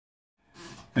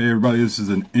Hey everybody, this is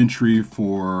an entry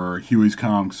for Huey's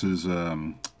Comics'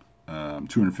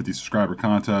 250 subscriber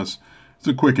contest. It's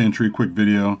a quick entry, quick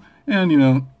video,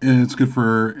 and it's good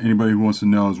for anybody who wants to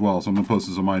know as well. So I'm gonna post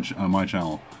this on my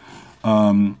channel.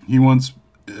 He wants,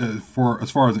 for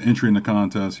as far as the entry in the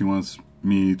contest, he wants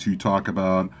me to talk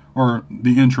about, or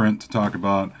the entrant to talk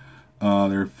about,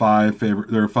 their five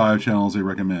channels they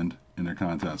recommend in their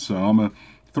contest. So I'm gonna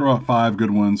throw out 5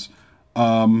 good ones.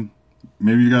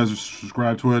 Maybe you guys are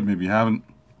subscribed to it, maybe you haven't,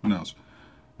 who knows.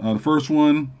 The first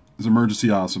one is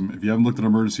Emergency Awesome. If you haven't looked at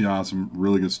Emergency Awesome,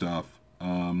 really good stuff.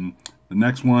 The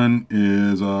next one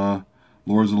is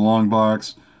Lords of the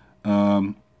Longbox.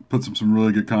 Puts up some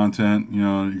really good content. You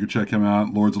can check him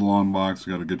out. Lords of the Longbox,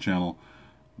 got a good channel.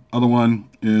 Other one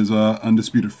is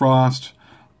Undisputed Frost.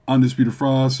 Undisputed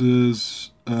Frost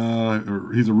is,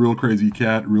 he's a real crazy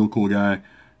cat, real cool guy.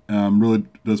 Really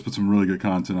does put some really good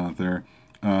content out there.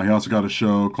 He also got a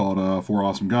show called 4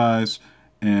 Awesome Guys,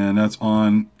 and that's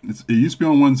on, it used to be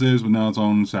on Wednesdays, but now it's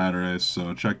on Saturdays,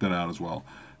 so check that out as well.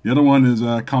 The other one is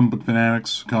Comic Book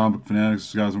Fanatics. Comic Book Fanatics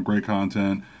has got some great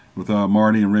content with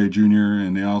Marty and Ray Jr.,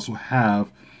 and they also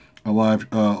have a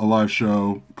live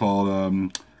show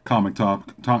called Comic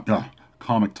Talk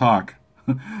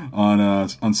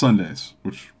on Sundays,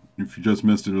 which, if you just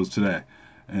missed it, it was today.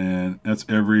 And that's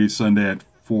every Sunday at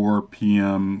 4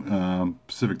 p.m.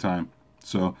 Pacific time.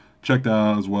 So check that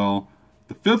out as well.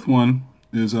 The 5th one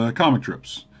is Comic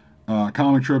Trips.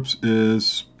 Comic Trips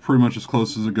is pretty much as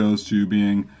close as it goes to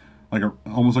being like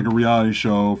almost like a reality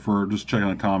show for just checking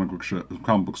out comic book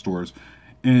stores,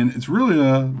 and it's really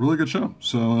a really good show.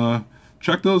 So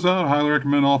check those out. I highly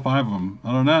recommend all 5 of them.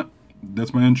 Other than that,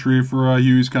 that's my entry for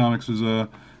Huey's Comics'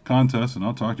 contest, and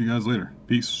I'll talk to you guys later.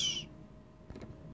 Peace.